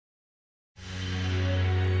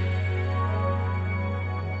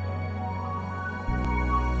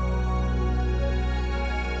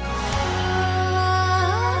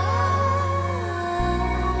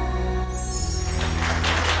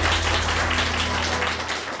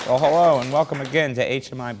Well, hello and welcome again to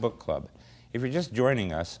HMI Book Club. If you're just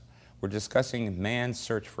joining us, we're discussing Man's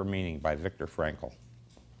Search for Meaning by Viktor Frankl.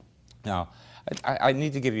 Now, I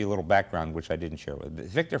need to give you a little background, which I didn't share with you.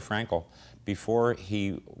 Viktor Frankl, before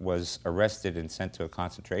he was arrested and sent to a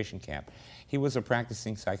concentration camp, he was a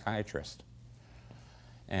practicing psychiatrist.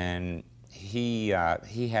 And he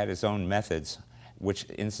had his own methods, which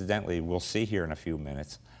incidentally we'll see here in a few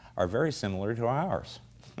minutes, are very similar to ours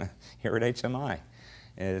here at HMI.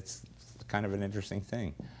 It's kind of an interesting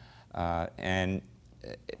thing. But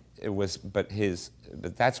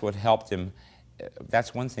that's what helped him,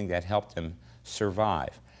 that's one thing that helped him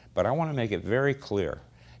survive. But I want to make it very clear,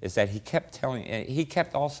 is that he kept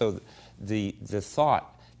also the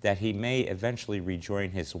thought that he may eventually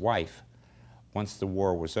rejoin his wife once the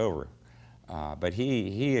war was over. But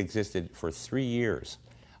he existed for 3 years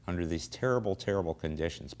under these terrible, terrible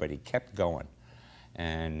conditions, but he kept going.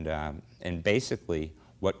 And basically,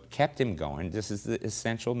 what kept him going, this is the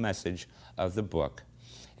essential message of the book,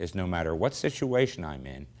 is no matter what situation I'm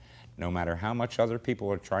in, no matter how much other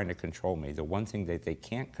people are trying to control me, the one thing that they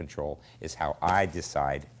can't control is how I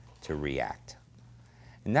decide to react.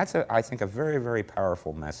 And that's, I think, a very, very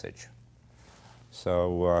powerful message.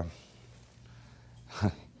 So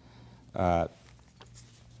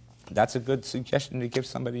that's a good suggestion to give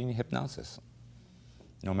somebody in hypnosis.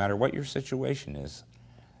 No matter what your situation is,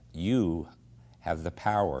 you have the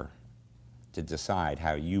power to decide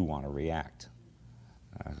how you want to react.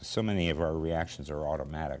 So many of our reactions are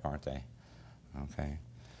automatic, aren't they? Okay.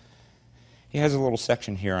 He has a little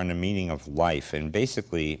section here on the meaning of life, and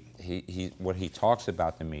basically what he talks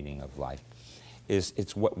about the meaning of life is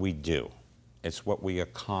it's what we do. It's what we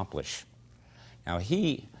accomplish. Now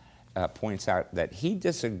he points out that he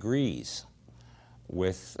disagrees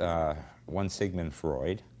with one Sigmund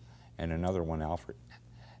Freud and another one Alfred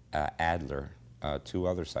Adler, two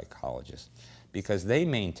other psychologists, because they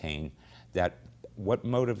maintain that what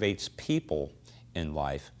motivates people in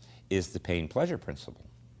life is the pain-pleasure principle.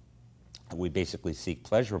 We basically seek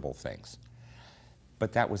pleasurable things.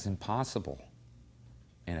 But that was impossible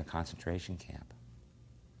in a concentration camp.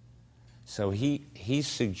 So he's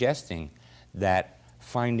suggesting that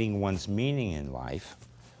finding one's meaning in life,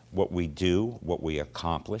 what we do, what we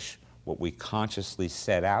accomplish, what we consciously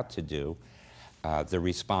set out to do, the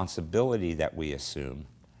responsibility that we assume,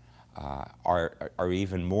 are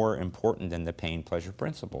even more important than the pain-pleasure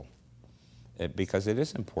principle, because it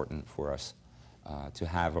is important for us to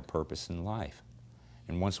have a purpose in life.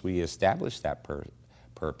 And once we establish that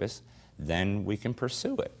purpose, then we can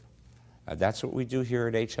pursue it. That's what we do here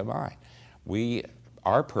at HMI.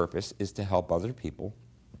 Our purpose is to help other people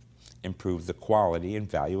improve the quality and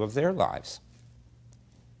value of their lives.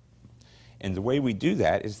 And the way we do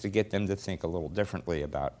that is to get them to think a little differently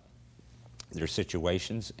about their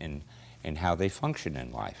situations and how they function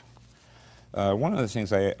in life. One of the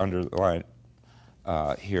things I underline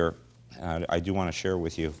here, I do want to share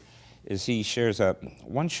with you, is he shares that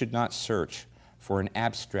one should not search for an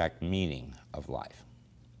abstract meaning of life.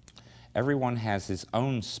 Everyone has his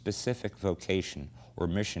own specific vocation or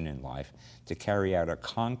mission in life to carry out a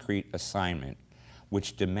concrete assignment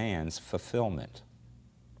which demands fulfillment.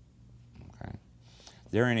 Okay?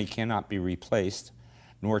 Therein he cannot be replaced,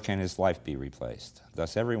 nor can his life be replaced.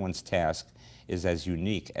 Thus, everyone's task is as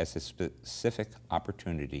unique as a specific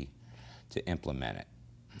opportunity to implement it.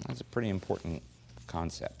 That's a pretty important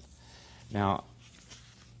concept. Now,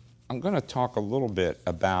 I'm going to talk a little bit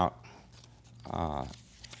about a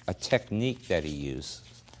technique that he uses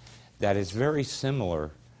that is very similar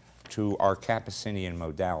to our Capucinian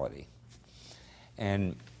modality.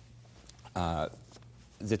 And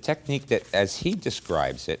the technique that, as he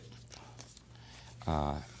describes it,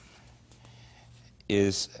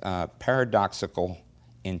 is paradoxical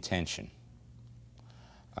intention.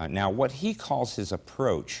 Now, what he calls his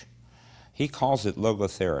approach, he calls it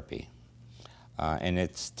logotherapy, and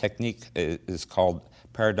its technique is called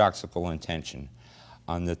paradoxical intention,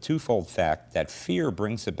 on the twofold fact that fear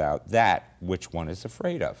brings about that which one is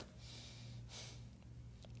afraid of.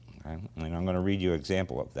 Okay? And I'm going to read you an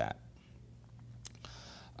example of that.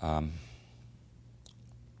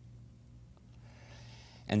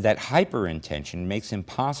 And that hyperintention makes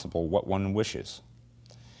impossible what one wishes.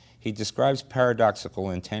 He describes paradoxical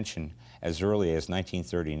intention as early as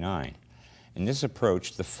 1939. In this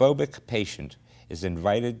approach, the phobic patient is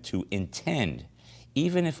invited to intend,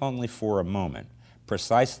 even if only for a moment,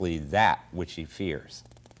 precisely that which he fears.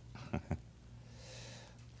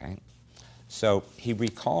 Okay? So he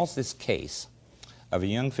recalls this case of a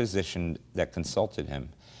young physician that consulted him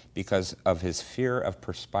because of his fear of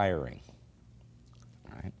perspiring.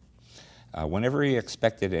 Right? Whenever he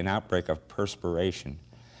expected an outbreak of perspiration,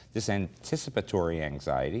 this anticipatory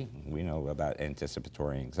anxiety, we know about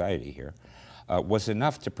anticipatory anxiety here, was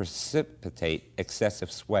enough to precipitate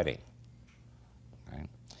excessive sweating. Okay?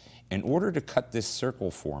 In order to cut this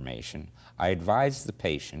circle formation, I advised the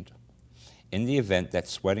patient, in the event that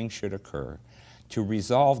sweating should occur, to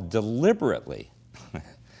resolve deliberately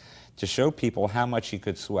to show people how much he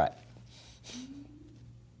could sweat.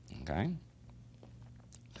 Okay?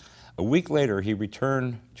 A week later, he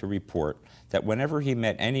returned to report that whenever he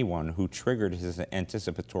met anyone who triggered his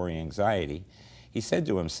anticipatory anxiety, he said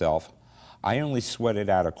to himself, I only sweated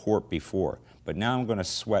out a quart before, but now I'm going to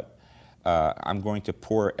sweat, I'm going to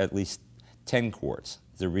pour at least 10 quarts.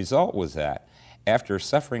 The result was that after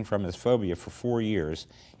suffering from his phobia for 4 years,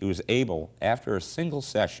 he was able, after a single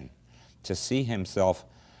session, to see himself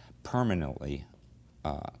permanently,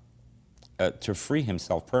 to free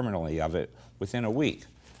himself permanently of it within a week.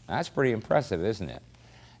 Now, that's pretty impressive, isn't it?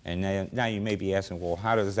 And now you may be asking, well,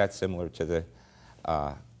 how is that similar to the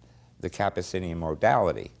Kapacinian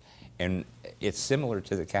modality? And it's similar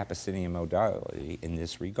to the Kapacinian modality in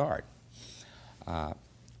this regard. The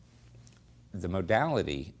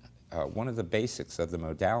modality, one of the basics of the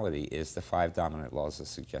modality is the 5 dominant laws of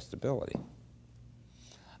suggestibility,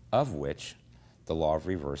 of which the law of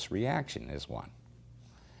reverse reaction is one.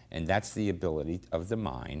 And that's the ability of the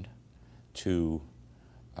mind to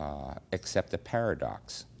accept a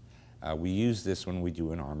paradox. We use this when we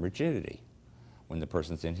do an arm rigidity. When the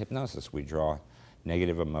person's in hypnosis, we draw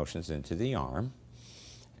negative emotions into the arm,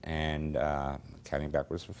 and counting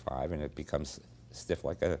backwards for 5, and it becomes stiff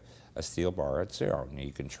like a steel bar at 0. Now,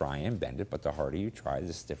 you can try and bend it, but the harder you try,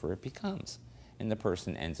 the stiffer it becomes, and the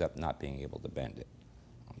person ends up not being able to bend it.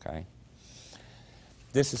 Okay?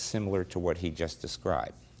 This is similar to what he just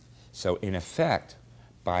described. So in effect,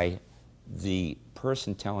 by the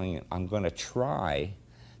person telling you, I'm going to try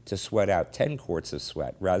to sweat out 10 quarts of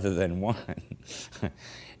sweat rather than 1,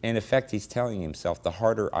 in effect, he's telling himself, the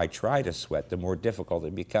harder I try to sweat, the more difficult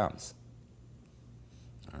it becomes.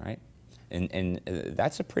 All right? And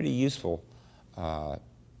that's a pretty useful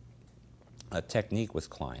technique with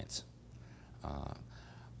clients.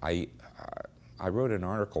 I wrote an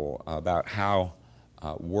article about how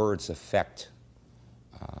words affect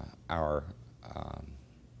our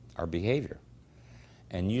behavior.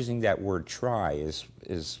 And using that word try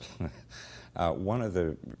is one of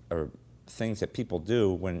the things that people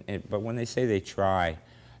do, but when they say they try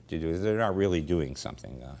to do it, they're not really doing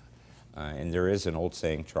something. And there is an old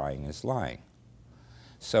saying, trying is lying.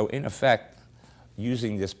 So in effect,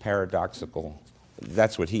 using this paradoxical,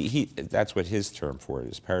 that's what that's what his term for it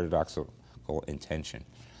is, paradoxical intention.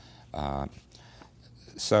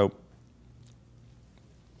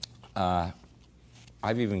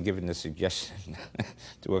 I've even given the suggestion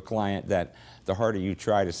to a client that the harder you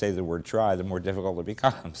try to say the word try, the more difficult it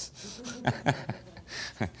becomes.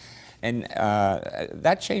 And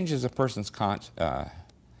that changes a person's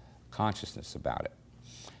consciousness about it.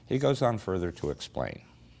 He goes on further to explain.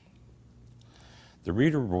 The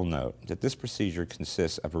reader will note that this procedure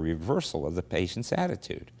consists of a reversal of the patient's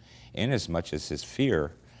attitude, inasmuch as his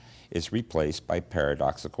fear is replaced by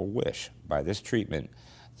paradoxical wish. By this treatment,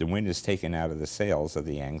 the wind is taken out of the sails of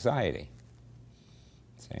the anxiety.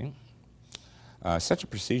 See? Such a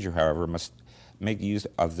procedure, however, must make use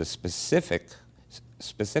of the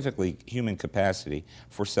specifically human capacity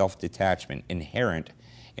for self-detachment inherent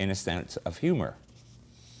in a sense of humor.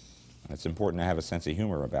 It's important to have a sense of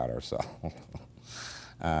humor about ourselves.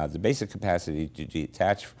 The basic capacity to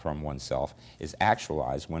detach from oneself is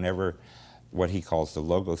actualized whenever what he calls the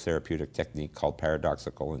logotherapeutic technique called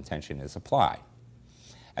paradoxical intention is applied.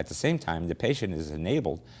 At the same time, the patient is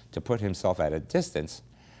enabled to put himself at a distance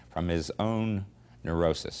from his own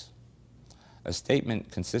neurosis. A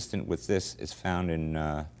statement consistent with this is found in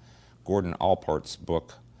Gordon Allport's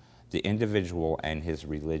book, The Individual and His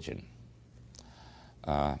Religion.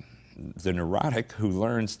 The neurotic who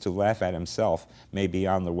learns to laugh at himself may be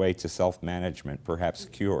on the way to self-management, perhaps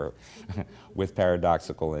cure, with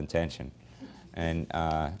paradoxical intention.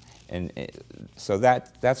 So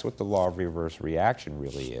that's what the law of reverse reaction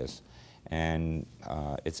really is. And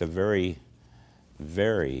it's a very,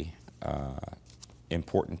 very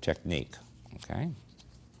important technique. Okay?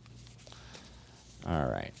 All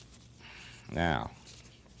right. Now,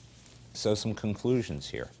 so some conclusions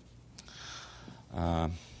here.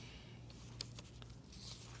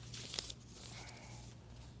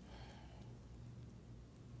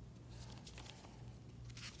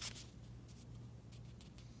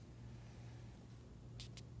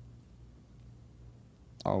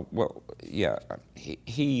 Oh, well, yeah,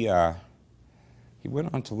 he he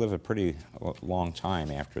went on to live a pretty long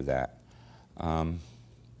time after that. And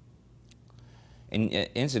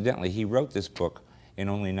incidentally, he wrote this book in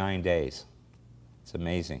only 9 days. It's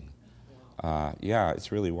amazing. Yeah,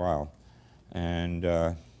 it's really wild.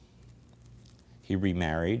 And he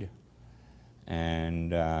remarried,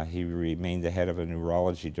 and he remained the head of a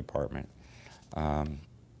neurology department.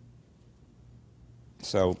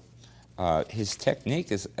 So his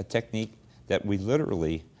technique is a technique that we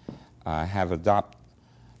literally have adopted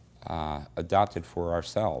for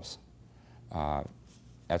ourselves.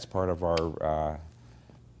 That's part of our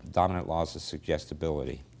dominant laws of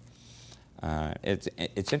suggestibility.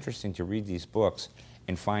 It's interesting to read these books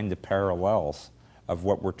and find the parallels of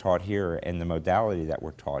what we're taught here and the modality that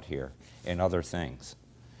we're taught here and other things.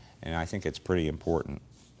 And I think it's pretty important.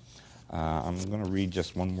 I'm going to read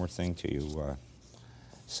just one more thing to you.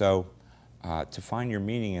 To find your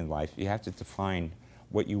meaning in life, you have to define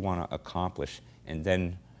what you want to accomplish and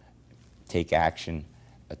then take action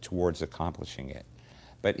towards accomplishing it.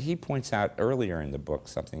 But he points out earlier in the book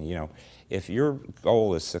something, you know, if your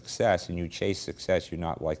goal is success and you chase success, you're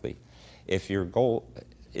not likely. If your goal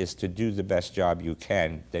is to do the best job you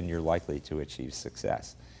can, then you're likely to achieve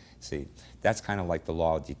success. See, that's kind of like the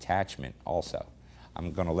law of detachment also.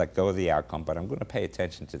 I'm going to let go of the outcome, but I'm going to pay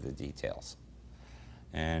attention to the details.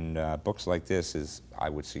 And books like this is, I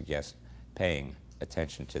would suggest, paying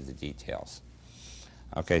attention to the details.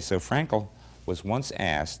 Okay, so Frankl was once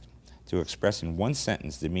asked to express in one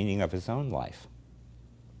sentence the meaning of his own life.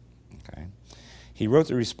 Okay. He wrote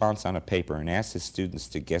the response on a paper and asked his students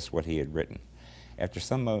to guess what he had written. After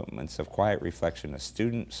some moments of quiet reflection, a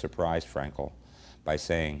student surprised Frankl by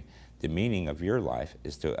saying, "The meaning of your life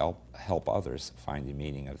is to help others find the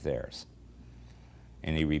meaning of theirs."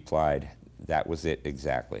 And he replied, "That was it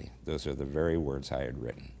exactly. Those are the very words I had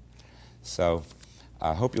written." So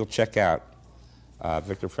I hope you'll check out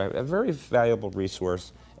Viktor Frankl, a very valuable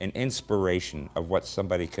resource, an inspiration of what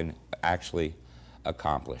somebody can actually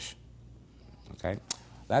accomplish. Okay?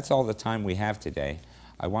 That's all the time we have today.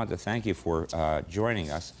 I want to thank you for joining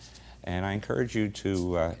us, and I encourage you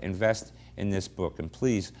to invest in this book. And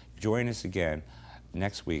please join us again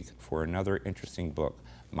next week for another interesting book.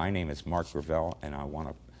 My name is Mark Gravel, and I want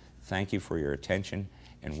to thank you for your attention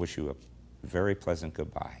and wish you a very pleasant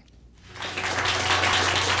goodbye.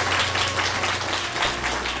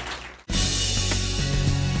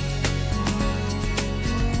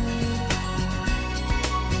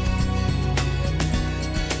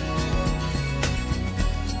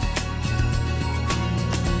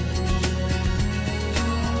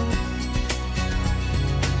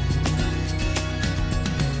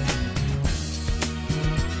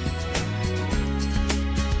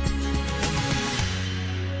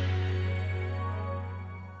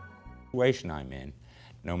 Situation I'm in,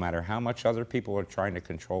 no matter how much other people are trying to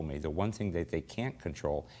control me, the one thing that they can't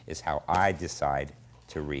control is how I decide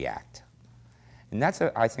to react. And that's,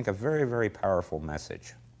 I think, a very, very powerful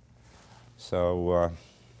message. So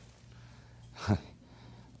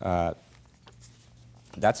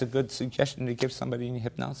that's a good suggestion to give somebody in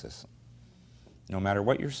hypnosis. No matter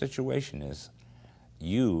what your situation is,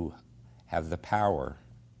 you have the power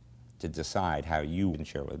to decide how you can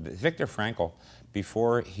share with it. Viktor Frankl,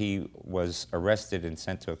 before he was arrested and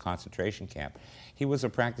sent to a concentration camp, he was a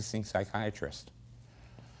practicing psychiatrist.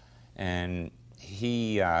 And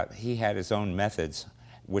he had his own methods,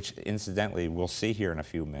 which incidentally we'll see here in a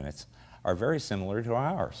few minutes, are very similar to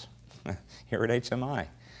ours here at HMI.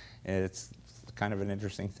 It's kind of an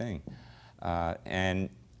interesting thing. And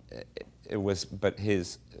it was, but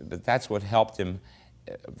that's what helped him.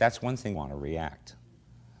 That's one thing I want to react.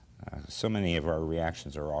 So many of our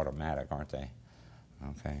reactions are automatic, aren't they?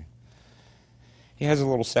 Okay. He has a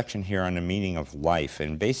little section here on the meaning of life,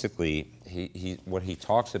 and basically what he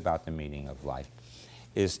talks about the meaning of life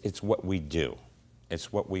is it's what we do.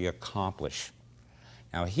 It's what we accomplish.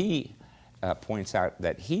 Now he points out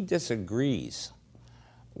that he disagrees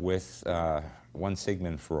with one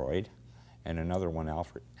Sigmund Freud and another one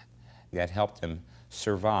Alfred that helped him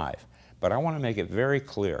survive. But I want to make it very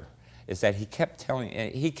clear is that he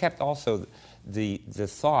kept also the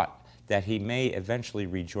thought that he may eventually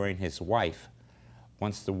rejoin his wife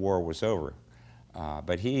once the war was over.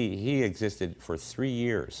 But he existed for 3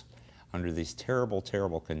 years under these terrible,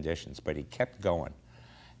 terrible conditions, but he kept going.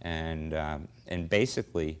 And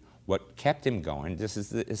basically what kept him going, this is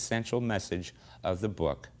the essential message of the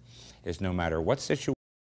book, is no matter what situation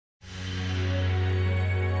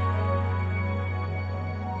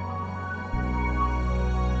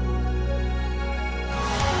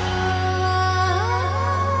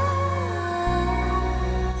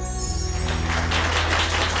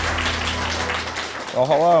Well,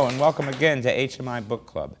 hello and welcome again to HMI Book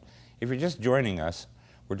Club. If you're just joining us,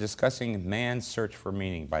 we're discussing Man's Search for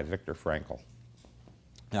Meaning by Viktor Frankl.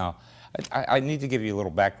 Now, I need to give you a little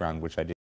background, which I did